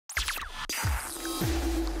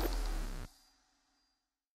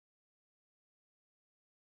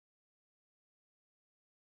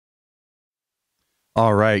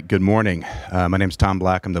All right, good morning. My name is Tom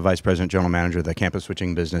Black. I'm the Vice President General Manager of the campus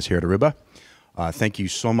switching business here at Aruba. Thank you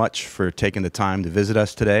so much for taking the time to visit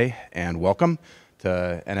us today, and welcome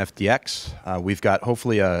to NFDX. We've got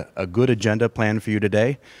hopefully a good agenda planned for you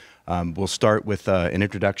today. We'll start with an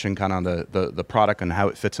introduction kind of on the product and how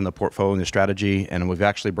it fits in the portfolio and the strategy, and we've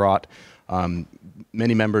actually brought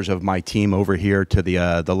many members of my team over here to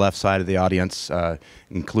the left side of the audience,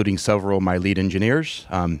 including several of my lead engineers.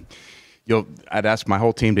 I'd ask my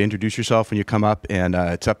whole team to introduce yourself when you come up, and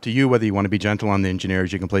it's up to you whether you want to be gentle on the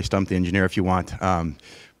engineers. You can play stump the engineer if you want,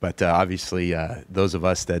 but obviously those of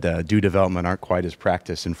us that do development aren't quite as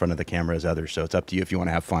practiced in front of the camera as others, so it's up to you if you want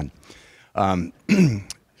to have fun.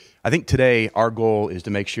 I think today our goal is to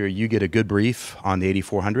make sure you get a good brief on the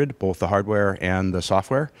 8400, both the hardware and the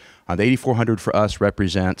software. The 8400 for us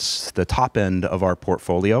represents the top end of our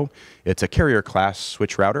portfolio. It's a carrier class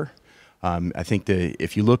switch router. I think that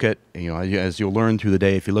if you look at, as you'll learn through the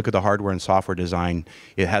day, if you look at the hardware and software design,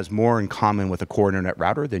 it has more in common with a core internet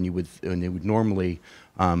router than you would normally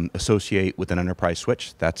associate with an enterprise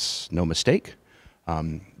switch. That's no mistake.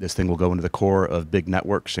 This thing will go into the core of big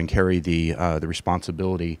networks and carry the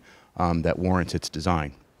responsibility that warrants its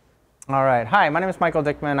design. All right. Hi, my name is Michael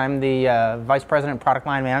Dickman. I'm the Vice President of Product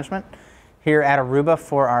Line Management here at Aruba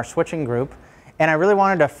for our switching group. And I really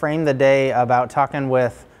wanted to frame the day about talking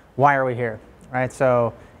with why are we here, right?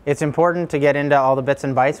 So it's important to get into all the bits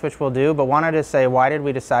and bytes, which we'll do, but wanted to say, why did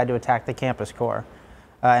we decide to attack the campus core?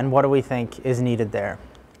 And what do we think is needed there?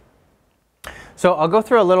 So I'll go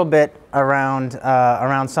through a little bit around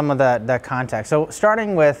some of the context. So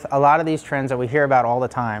starting with a lot of these trends that we hear about all the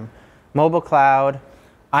time, mobile cloud,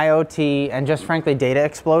 IoT, and just frankly data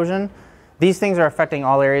explosion, these things are affecting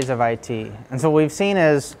all areas of IT. And so what we've seen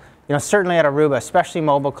is, certainly at Aruba, especially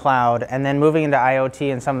mobile cloud, and then moving into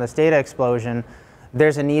IoT and some of this data explosion,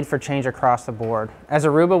 there's a need for change across the board. As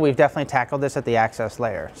Aruba, we've definitely tackled this at the access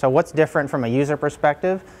layer. So what's different from a user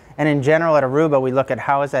perspective? And in general at Aruba, we look at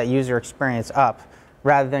how is that user experience up,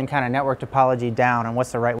 rather than kind of network topology down, and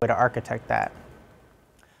what's the right way to architect that.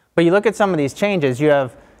 But you look at some of these changes, you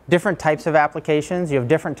have different types of applications, you have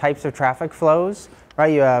different types of traffic flows,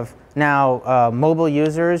 right? You have now mobile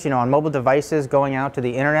users, on mobile devices going out to the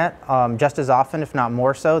internet just as often, if not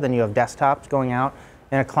more so, than you have desktops going out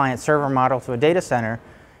in a client-server model to a data center.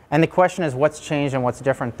 And the question is, what's changed and what's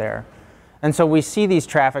different there? And so we see these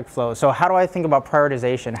traffic flows. So how do I think about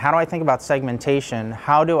prioritization? How do I think about segmentation?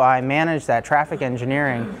 How do I manage that traffic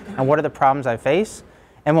engineering? And what are the problems I face?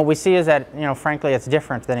 And what we see is that, frankly, it's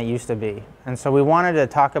different than it used to be. And so we wanted to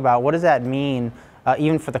talk about what does that mean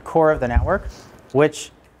even for the core of the network,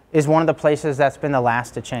 which is one of the places that's been the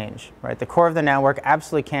last to change, right? The core of the network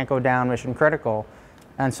absolutely can't go down mission critical.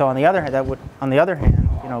 And so on the other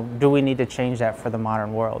hand, do we need to change that for the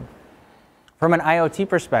modern world? From an IoT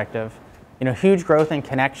perspective, huge growth in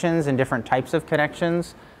connections and different types of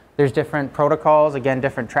connections. There's different protocols, again,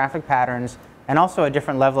 different traffic patterns, and also a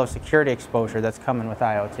different level of security exposure that's coming with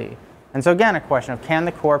IoT. And so again, a question of can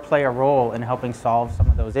the core play a role in helping solve some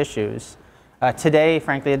of those issues? Today,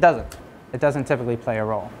 frankly, it doesn't. It doesn't typically play a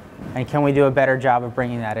role. And can we do a better job of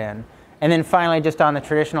bringing that in? And then finally, just on the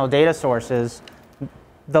traditional data sources,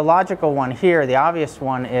 the logical one here, the obvious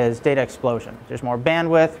one, is data explosion. There's more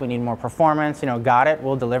bandwidth, we need more performance, got it,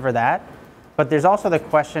 we'll deliver that. But there's also the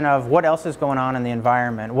question of what else is going on in the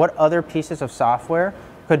environment? What other pieces of software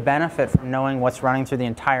could benefit from knowing what's running through the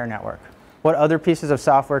entire network? What other pieces of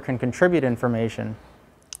software can contribute information,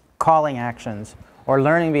 calling actions, or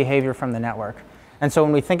learning behavior from the network? And so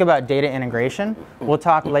when we think about data integration, we'll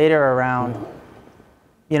talk later around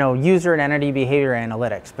user and entity behavior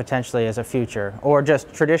analytics potentially as a future, or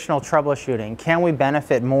just traditional troubleshooting. Can we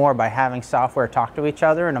benefit more by having software talk to each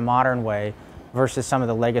other in a modern way versus some of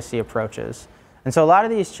the legacy approaches? And so a lot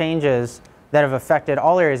of these changes that have affected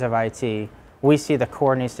all areas of IT, we see the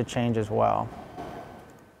core needs to change as well.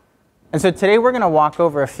 And so today we're going to walk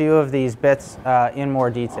over a few of these bits in more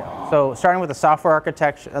detail. So starting with the software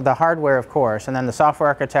architecture, the hardware of course, and then the software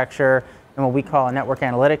architecture and what we call a network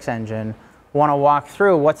analytics engine, want to walk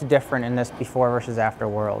through what's different in this before versus after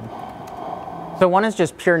world. So one is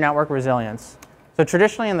just pure network resilience. So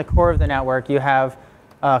traditionally in the core of the network you have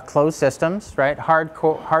closed systems, right?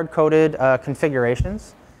 Hard-coded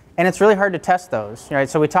configurations. And it's really hard to test those, right?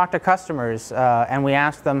 So we talk to customers and we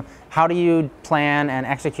ask them, how do you plan and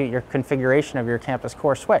execute your configuration of your campus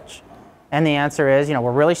core switch? And the answer is,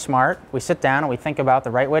 we're really smart. We sit down and we think about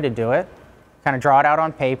the right way to do it, kind of draw it out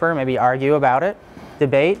on paper, maybe argue about it,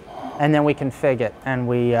 debate, and then we config it. And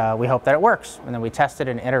we hope that it works. And then we test it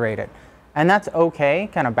and iterate it. And that's okay,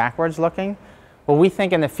 kind of backwards looking. what we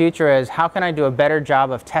think in the future is, how can I do a better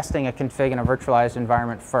job of testing a config in a virtualized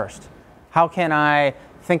environment first? How can I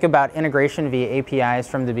think about integration via APIs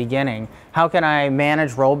from the beginning? How can I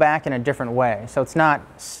manage rollback in a different way? So it's not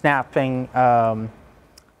snapping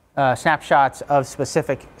snapshots of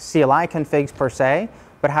specific CLI configs per se,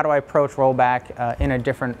 but how do I approach rollback in a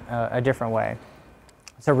different way?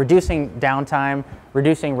 So reducing downtime,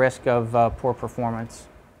 reducing risk of poor performance.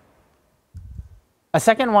 A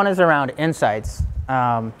second one is around insights.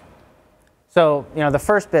 So the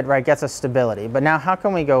first bit, right, gets us stability, but now how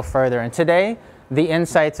can we go further? And today, the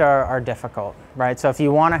insights are difficult, right? So if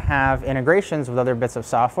you want to have integrations with other bits of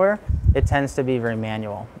software, it tends to be very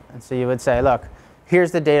manual. And so you would say, look,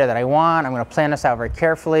 here's the data that I want. I'm going to plan this out very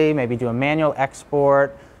carefully, maybe do a manual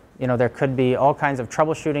export. There could be all kinds of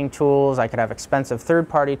troubleshooting tools. I could have expensive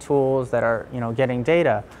third-party tools that are getting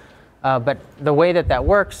data. But the way that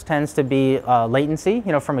works tends to be latency,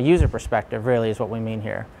 from a user perspective, really, is what we mean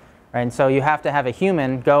here. Right? And so you have to have a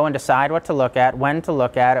human go and decide what to look at, when to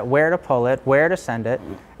look at it, where to pull it, where to send it,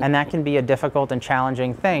 and that can be a difficult and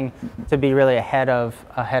challenging thing to be really ahead of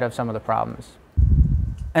some of the problems.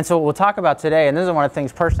 And so what we'll talk about today, and this is one of the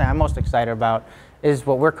things personally I'm most excited about, is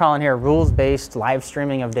what we're calling here rules-based live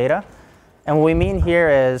streaming of data. And what we mean here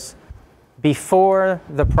is, before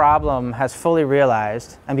the problem has fully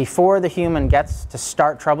realized and before the human gets to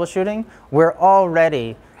start troubleshooting, we're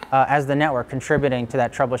already, as the network, contributing to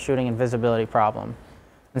that troubleshooting and visibility problem.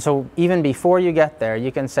 And so even before you get there,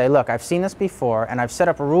 you can say, look, I've seen this before, and I've set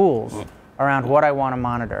up rules around what I want to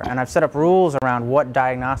monitor, and I've set up rules around what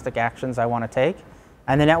diagnostic actions I want to take,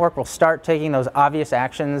 and the network will start taking those obvious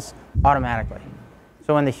actions automatically.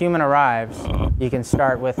 So when the human arrives, you can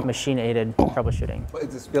start with machine-aided troubleshooting. Well,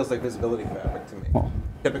 it just feels like visibility fabric to me.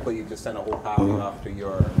 Typically, you just send a whole copy off to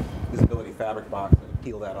your visibility fabric box and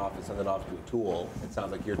peel that off and send it off to a tool. It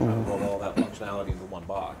sounds like you're trying to roll all that functionality into one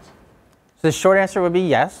box. So the short answer would be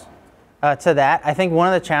yes to that. I think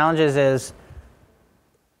one of the challenges is,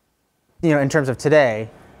 in terms of today,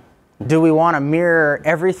 do we want to mirror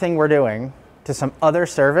everything we're doing to some other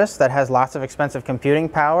service that has lots of expensive computing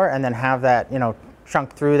power and then have that,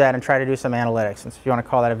 chunk through that and try to do some analytics, and so if you want to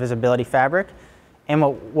call that a visibility fabric. And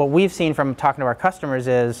what we've seen from talking to our customers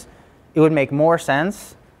is it would make more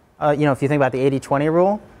sense, if you think about the 80-20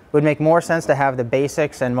 rule, it would make more sense to have the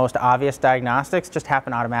basics and most obvious diagnostics just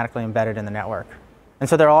happen automatically embedded in the network. And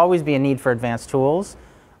so there'll always be a need for advanced tools,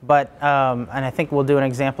 but, and I think we'll do an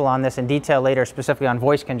example on this in detail later, specifically on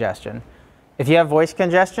voice congestion. If you have voice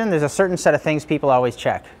congestion, there's a certain set of things people always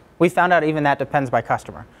check. We found out even that depends by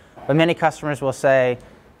customer. But many customers will say,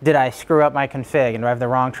 did I screw up my config and do I have the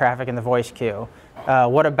wrong traffic in the voice queue?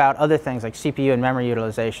 What about other things like CPU and memory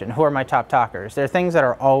utilization? Who are my top talkers? There are things that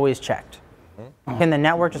are always checked. Can the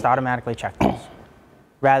network just automatically check those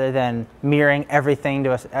rather than mirroring everything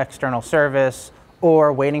to an external service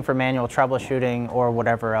or waiting for manual troubleshooting or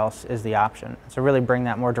whatever else is the option? So really bring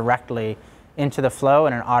that more directly into the flow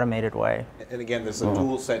in an automated way. And again, there's a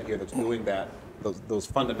tool set here that's doing that. Those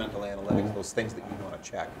fundamental analytics, those things that you want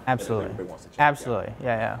to check. Absolutely. That everybody wants to check. Absolutely.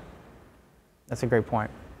 Yeah. That's a great point.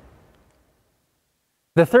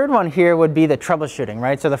 The third one here would be the troubleshooting,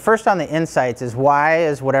 right? So the first on the insights is, why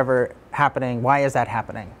is whatever happening, why is that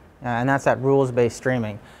happening? And that's that rules-based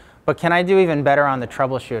streaming. But can I do even better on the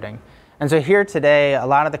troubleshooting? And so here today, a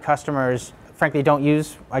lot of the customers, frankly, don't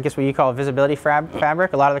use, I guess, what you call a visibility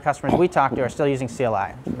fabric. A lot of the customers we talk to are still using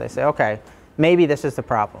CLI. So they say, okay, maybe this is the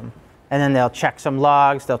problem. And then they'll check some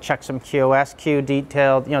logs, they'll check some QoS queue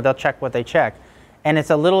detailed, they'll check what they check. And it's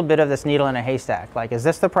a little bit of this needle in a haystack. Like, is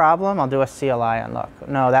this the problem? I'll do a CLI and look.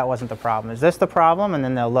 No, that wasn't the problem. Is this the problem? And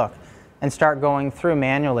then they'll look and start going through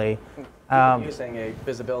manually. Using a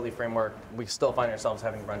visibility framework, we still find ourselves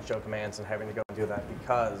having to run show commands and having to go and do that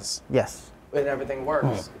because when everything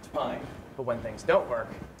works, it's fine. But when things don't work,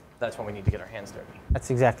 that's when we need to get our hands dirty.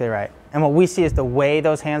 That's exactly right. And what we see is the way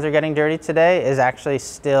those hands are getting dirty today is actually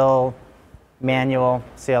still manual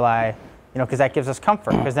CLI, because that gives us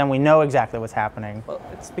comfort, because then we know exactly what's happening. Well,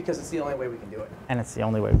 it's because it's the only way we can do it. And it's the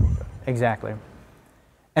only way we can do it. Exactly.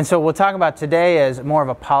 And so what we'll talk about today is more of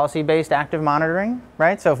a policy-based active monitoring,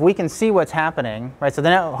 right? So if we can see what's happening, right? So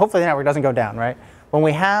hopefully the network doesn't go down, right? When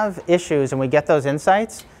we have issues and we get those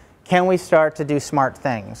insights, can we start to do smart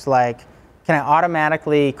things like, can I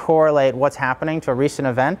automatically correlate what's happening to a recent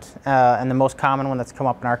event? And the most common one that's come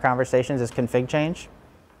up in our conversations is config change.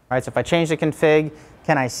 Right, so if I change the config,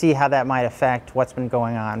 can I see how that might affect what's been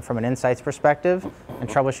going on from an insights perspective and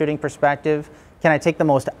troubleshooting perspective? Can I take the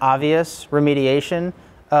most obvious remediation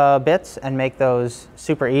bits and make those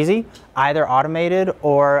super easy, either automated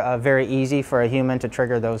or very easy for a human to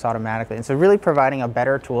trigger those automatically? And so really providing a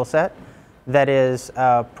better tool set that is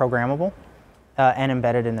programmable and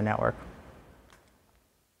embedded in the network.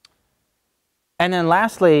 And then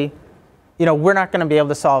lastly, we're not going to be able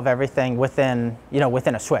to solve everything within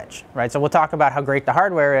a switch, right? So we'll talk about how great the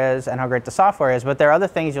hardware is and how great the software is, but there are other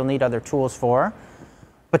things you'll need other tools for.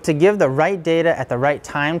 But to give the right data at the right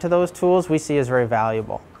time to those tools, we see as very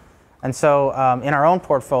valuable. And so in our own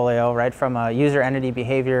portfolio, right, from a user entity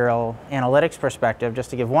behavioral analytics perspective, just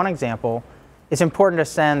to give one example, it's important to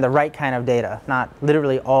send the right kind of data, not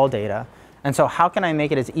literally all data. And so how can I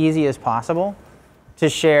make it as easy as possible to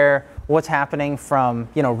share what's happening from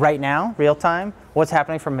right now, real time, what's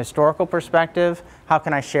happening from a historical perspective, how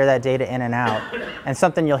can I share that data in and out? And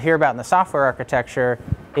something you'll hear about in the software architecture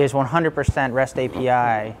is 100% REST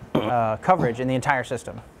API coverage in the entire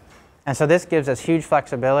system. And so this gives us huge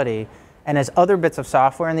flexibility. And as other bits of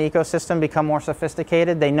software in the ecosystem become more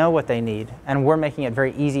sophisticated, they know what they need. And we're making it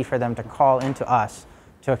very easy for them to call into us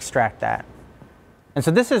to extract that. And so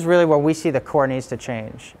this is really where we see the core needs to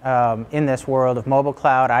change in this world of mobile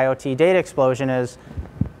cloud, IoT, data explosion is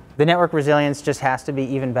the network resilience just has to be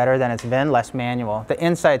even better than it's been, less manual. The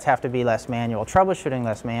insights have to be less manual, troubleshooting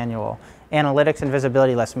less manual, analytics and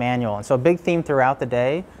visibility less manual. And so a big theme throughout the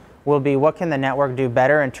day will be what can the network do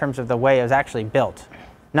better in terms of the way it was actually built.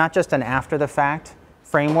 Not just an after-the-fact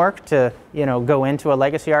framework to go into a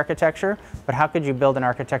legacy architecture, but how could you build an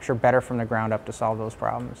architecture better from the ground up to solve those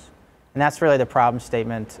problems? And that's really the problem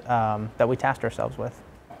statement that we tasked ourselves with.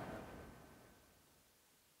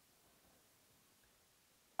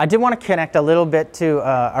 I did want to connect a little bit to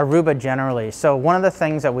Aruba generally. So one of the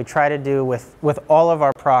things that we try to do with all of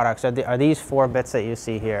our products are these 4 bits that you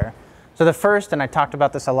see here. So the first, and I talked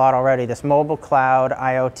about this a lot already, this mobile cloud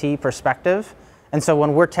IoT perspective. And so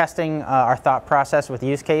when we're testing our thought process with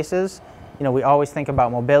use cases, we always think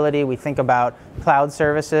about mobility. We think about cloud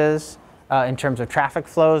services. In terms of traffic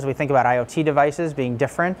flows, we think about IoT devices being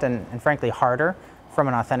different and frankly harder from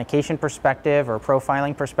an authentication perspective or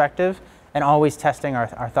profiling perspective, and always testing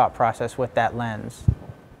our thought process with that lens.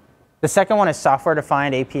 The second one is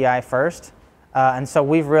software-defined API first. And so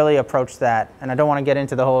we've really approached that. And I don't want to get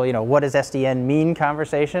into the whole, what does SDN mean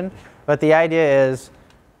conversation, but the idea is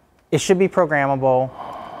it should be programmable.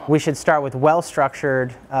 We should start with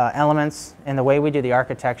well-structured elements in the way we do the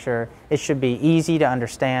architecture. It should be easy to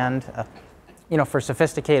understand, for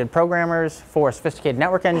sophisticated programmers, for sophisticated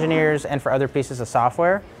network engineers, and for other pieces of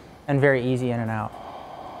software, and very easy in and out.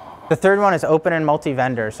 The third one is open and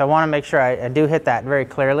multi-vendor. So I want to make sure I do hit that very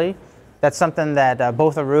clearly. That's something that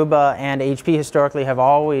both Aruba and HP historically have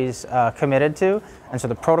always committed to. And so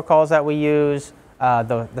the protocols that we use,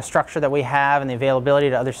 the structure that we have, and the availability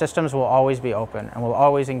to other systems will always be open. And we'll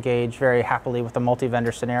always engage very happily with the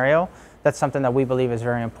multi-vendor scenario. That's something that we believe is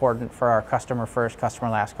very important for our customer first, customer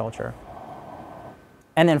last culture.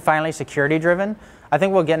 And then finally, security driven. I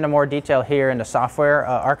think we'll get into more detail here into software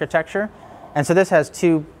architecture. And so this has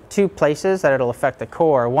two places that it'll affect the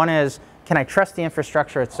core. One is, can I trust the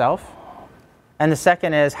infrastructure itself? And the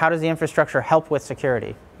second is, how does the infrastructure help with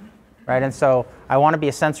security? Right? And so I want to be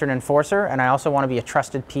a censored enforcer, and I also want to be a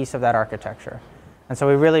trusted piece of that architecture. And so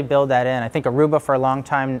we really build that in. I think Aruba for a long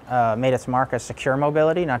time made its mark as secure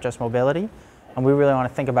mobility, not just mobility. And we really want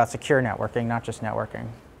to think about secure networking, not just networking.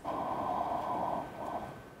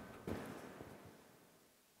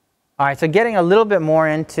 All right, so getting a little bit more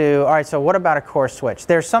into, all right, so what about a core switch?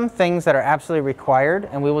 There's some things that are absolutely required,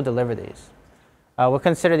 and we will deliver these. We'll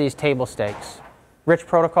consider these table stakes. Rich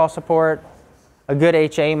protocol support, a good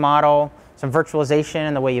HA model, some virtualization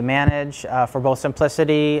in the way you manage for both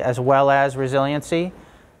simplicity as well as resiliency.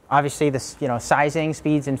 Obviously, this, sizing,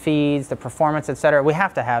 speeds and feeds, the performance, et cetera, we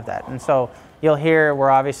have to have that. And so you'll hear we're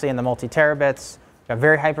obviously in the multi-terabits, got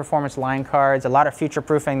very high performance line cards, a lot of future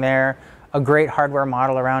proofing there, a great hardware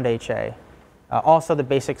model around HA. Also the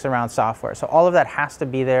basics around software. So all of that has to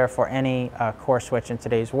be there for any core switch in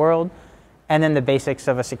today's world. And then the basics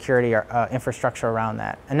of a security infrastructure around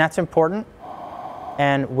that. And that's important,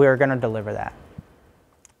 and we're going to deliver that.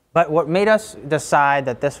 But what made us decide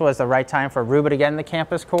that this was the right time for Aruba to get in the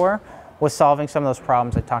campus core was solving some of those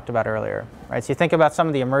problems I talked about earlier. Right? So you think about some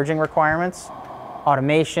of the emerging requirements,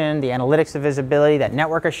 automation, the analytics of visibility, that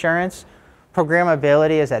network assurance.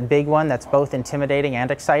 Programmability is that big one that's both intimidating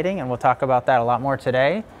and exciting, and we'll talk about that a lot more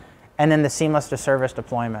today. And then the seamless to service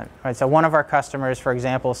deployment. Right? So one of our customers, for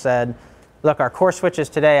example, said, look, our core switches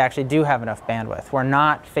today actually do have enough bandwidth. We're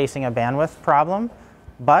not facing a bandwidth problem,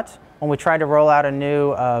 but when we tried to roll out a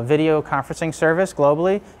new video conferencing service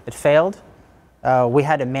globally, it failed. We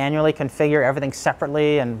had to manually configure everything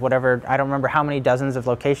separately and whatever, I don't remember how many dozens of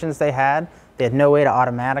locations they had. They had no way to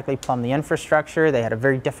automatically plumb the infrastructure. They had a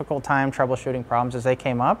very difficult time troubleshooting problems as they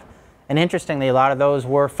came up. And interestingly, a lot of those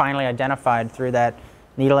were finally identified through that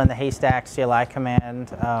needle in the haystack CLI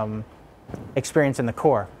command experience in the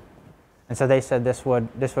core. And so they said this would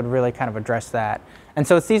really kind of address that. And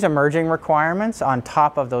so it's these emerging requirements on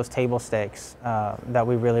top of those table stakes that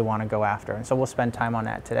we really want to go after. And so we'll spend time on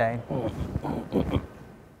that today.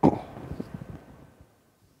 And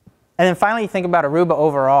then finally, you think about Aruba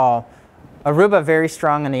overall. Aruba very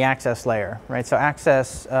strong in the access layer, right? So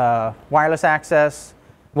access, wireless access,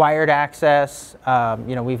 wired access.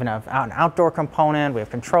 We even have an outdoor component. We have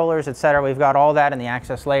controllers, et cetera. We've got all that in the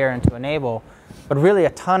access layer and to enable. But really a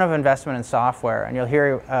ton of investment in software, and you'll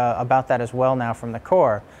hear about that as well now from the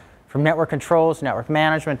core. From network controls, network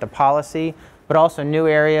management to policy, but also new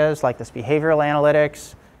areas like this behavioral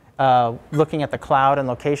analytics, looking at the cloud and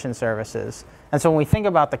location services. And so when we think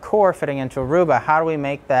about the core fitting into Aruba, how do we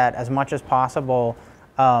make that as much as possible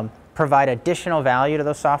provide additional value to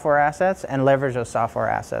those software assets and leverage those software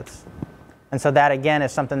assets? And so that again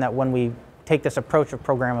is something that when we take this approach of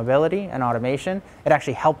programmability and automation, it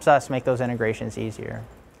actually helps us make those integrations easier.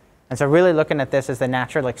 And so really looking at this as the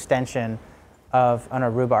natural extension of an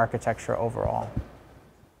Aruba architecture overall.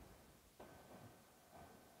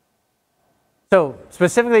 So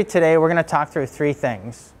specifically today, we're going to talk through three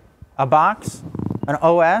things: a box, an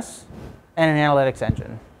OS, and an analytics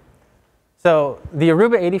engine. So the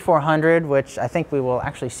Aruba 8400, which I think we will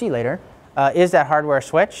actually see later, is that hardware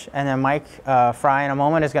switch, and then Mike Fry in a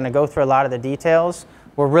moment is going to go through a lot of the details.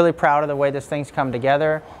 We're really proud of the way this thing's come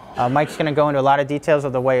together. Mike's going to go into a lot of details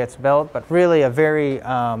of the way it's built, but really a very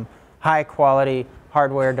high quality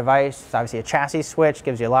hardware device. It's obviously a chassis switch,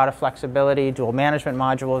 gives you a lot of flexibility, dual management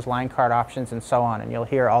modules, line card options, and so on, and you'll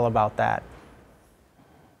hear all about that.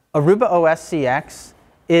 Aruba OS CX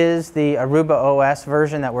is the Aruba OS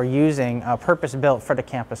version that we're using, purpose-built for the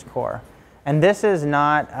campus core. And this is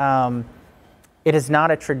not it is not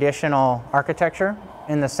a traditional architecture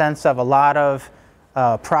in the sense of a lot of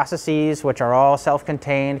processes which are all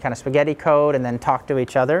self-contained, kind of spaghetti code, and then talk to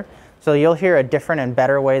each other. So you'll hear a different and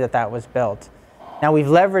better way that that was built. Now we've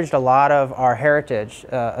leveraged a lot of our heritage,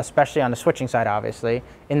 especially on the switching side obviously,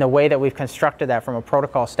 in the way that we've constructed that from a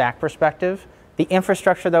protocol stack perspective. The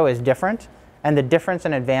infrastructure though is different, and the difference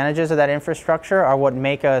and advantages of that infrastructure are what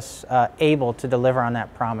make us able to deliver on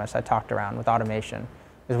that promise I talked around with automation.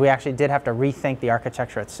 Because we actually did have to rethink the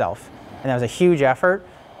architecture itself. And that was a huge effort,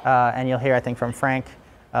 and you'll hear, I think, from Frank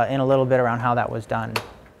in a little bit around how that was done.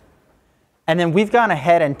 And then we've gone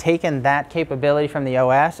ahead and taken that capability from the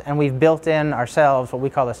OS, and we've built in ourselves what we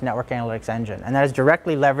call this network analytics engine. And that is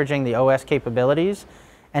directly leveraging the OS capabilities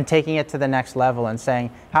and taking it to the next level and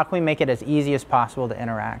saying, how can we make it as easy as possible to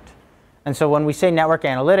interact? And so when we say network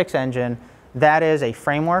analytics engine, that is a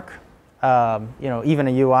framework, even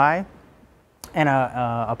a UI, and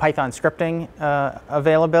a Python scripting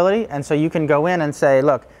availability. And so you can go in and say,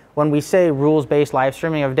 look, when we say rules-based live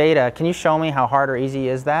streaming of data, can you show me how hard or easy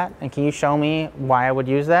is that? And can you show me why I would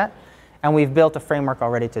use that? And we've built a framework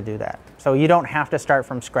already to do that. So you don't have to start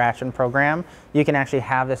from scratch and program. You can actually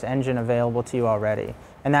have this engine available to you already.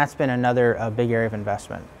 And that's been another big area of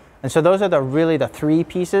investment. And so those are really the three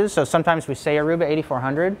pieces. So sometimes we say Aruba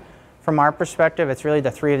 8400. From our perspective, it's really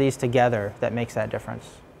the three of these together that makes that difference.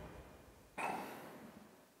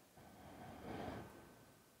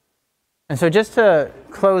 And so just to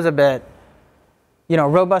close a bit,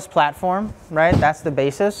 robust platform, right? That's the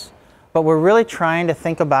basis. But we're really trying to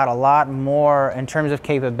think about a lot more in terms of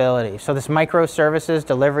capability. So this microservices,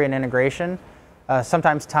 delivery, and integration.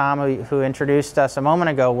 Sometimes Tom, who introduced us a moment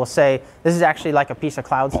ago, will say, this is actually like a piece of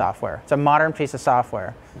cloud software. It's a modern piece of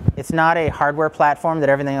software. It's not a hardware platform that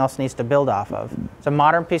everything else needs to build off of. It's a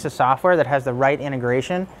modern piece of software that has the right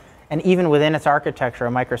integration, and even within its architecture, a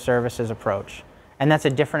microservices approach. And that's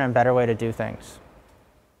a different and better way to do things.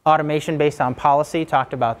 Automation based on policy,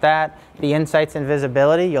 talked about that. The insights and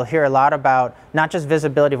visibility, you'll hear a lot about not just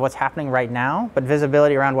visibility of what's happening right now, but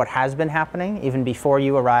visibility around what has been happening even before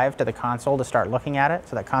you arrive to the console to start looking at it.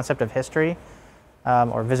 So that concept of history,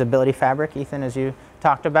 or visibility fabric, Ethan, as you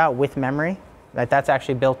talked about, with memory, that's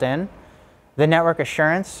actually built in. The network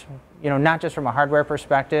assurance, not just from a hardware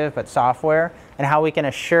perspective, but software, and how we can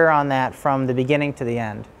assure on that from the beginning to the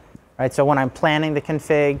end. Right, so when I'm planning the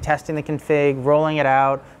config, testing the config, rolling it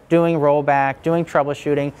out, doing rollback, doing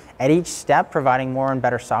troubleshooting, at each step providing more and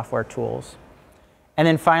better software tools. And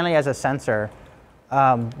then finally, as a sensor,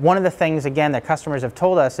 one of the things, again, that customers have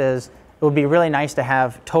told us is it would be really nice to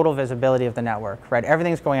have total visibility of the network. Right?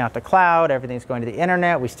 Everything's going out to cloud, everything's going to the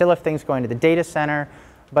internet, we still have things going to the data center,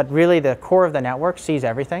 but really the core of the network sees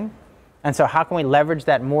everything. And so how can we leverage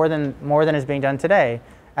that more than is being done today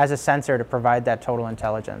as a sensor to provide that total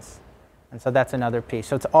intelligence? And so that's another piece.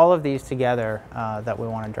 So it's all of these together that we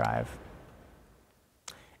want to drive.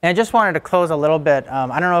 And I just wanted to close a little bit.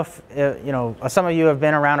 I don't know if some of you have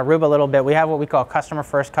been around Aruba a little bit. We have what we call customer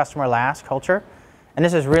first, customer last culture. And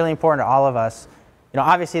this is really important to all of us.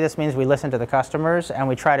 Obviously this means we listen to the customers and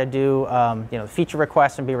we try to do feature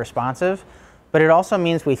requests and be responsive. But it also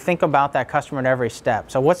means we think about that customer at every step.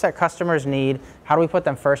 So what's that customer's need? How do we put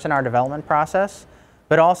them first in our development process?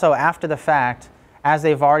 But also after the fact, as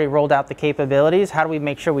they've already rolled out the capabilities, how do we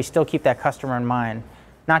make sure we still keep that customer in mind?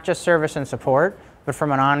 Not just service and support, but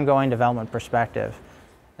from an ongoing development perspective.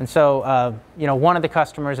 And so one of the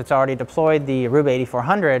customers that's already deployed the Aruba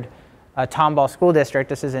 8400, Tomball School District,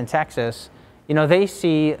 this is in Texas, they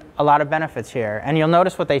see a lot of benefits here. And you'll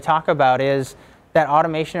notice what they talk about is that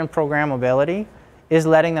automation and programmability is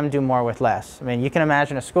letting them do more with less. I mean, you can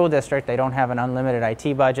imagine a school district, they don't have an unlimited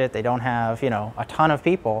IT budget, they don't have a ton of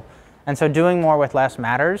people. And so doing more with less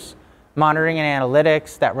matters. Monitoring and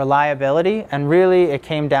analytics, that reliability, and really it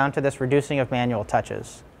came down to this reducing of manual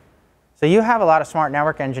touches. So you have a lot of smart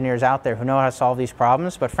network engineers out there who know how to solve these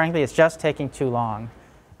problems, but frankly it's just taking too long.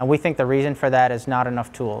 And we think the reason for that is not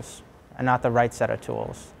enough tools and not the right set of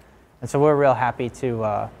tools. And so we're real happy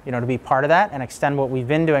to be part of that and extend what we've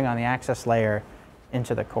been doing on the access layer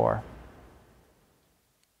into the core.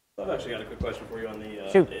 I've actually got a quick question for you on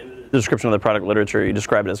the description of the product literature. You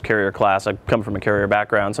describe it as carrier class. I come from a carrier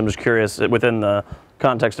background, so I'm just curious, within the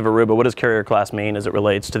context of Aruba, what does carrier class mean as it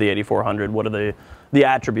relates to the 8400? What are the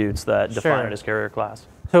attributes that define it as carrier class?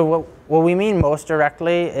 So what we mean most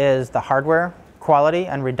directly is the hardware quality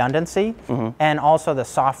and redundancy, and also the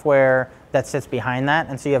software that sits behind that.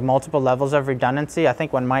 And so you have multiple levels of redundancy. I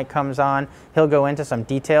think when Mike comes on, he'll go into some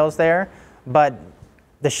details there. But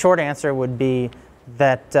the short answer would be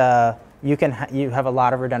that you have a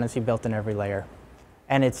lot of redundancy built in every layer.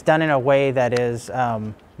 And it's done in a way that is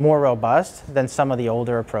more robust than some of the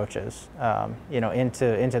older approaches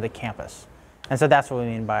into the campus. And so that's what we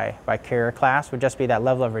mean by carrier class, would just be that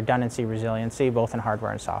level of redundancy, resiliency, both in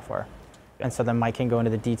hardware and software. And so then Mike can go into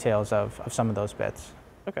the details of some of those bits.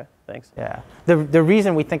 Okay, thanks. Yeah. The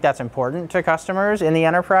reason we think that's important to customers in the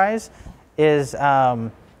enterprise is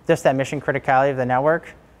just that mission criticality of the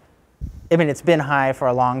network. I mean, it's been high for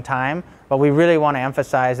a long time, but we really want to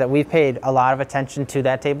emphasize that we've paid a lot of attention to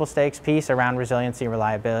that table stakes piece around resiliency and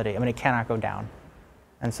reliability. I mean, it cannot go down.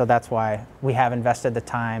 And so that's why we have invested the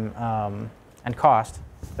time and cost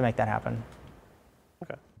to make that happen.